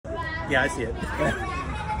Yeah, I see it.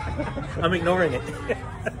 I'm ignoring it.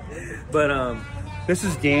 But this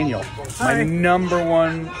is Daniel, Hi. my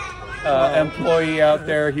 #1 employee out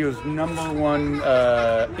there. He was #1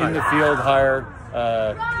 in the field hire.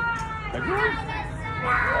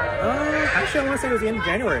 Actually, I want to say it was the end of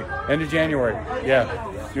January. End of January, yeah.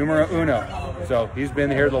 Numero uno. So he's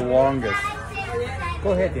been here the longest.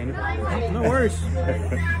 Go ahead, Daniel. No worries.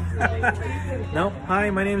 No, hi,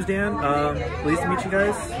 my name's Dan. Pleased to meet you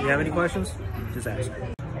guys. If you have any questions, just ask.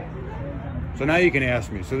 So now you can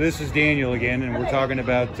ask me. So this is Daniel again, and we're talking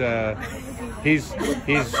about he's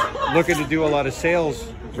looking to do a lot of sales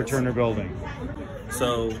for Turner Building.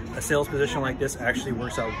 So a sales position like this actually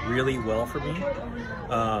works out really well for me.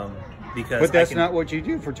 Because but that's not what you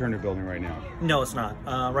do for Turner Building right now. No, it's not.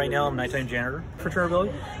 Right now, I'm nighttime janitor for Turner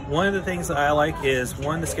Building. One of the things that I like is,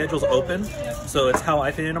 one, the schedule's open, so it's how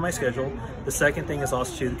I fit into my schedule. The second thing is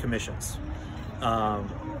also the commissions.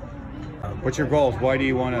 What's your goals? Why do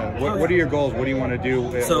you want to? What are your goals? What do you want to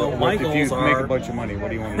do? So my if goals you make are a bunch of money. What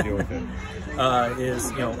do you want to do with it?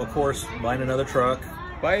 Is, of course, buying another truck.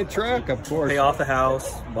 Buy a truck, of course. Pay off the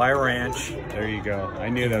house. Buy a ranch. There you go. I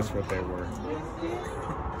knew that's what they were.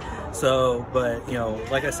 So, but,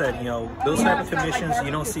 like I said, those type of commissions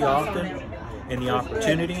you don't see often, and the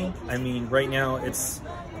opportunity, I mean, right now, it's,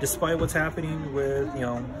 despite what's happening with,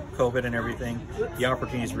 COVID and everything, the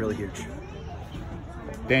opportunity is really huge.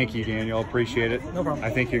 Thank you, Daniel. Appreciate it. No problem. I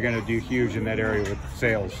think you're going to do huge in that area with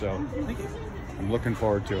sales, so Thank you. I'm looking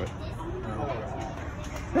forward to it.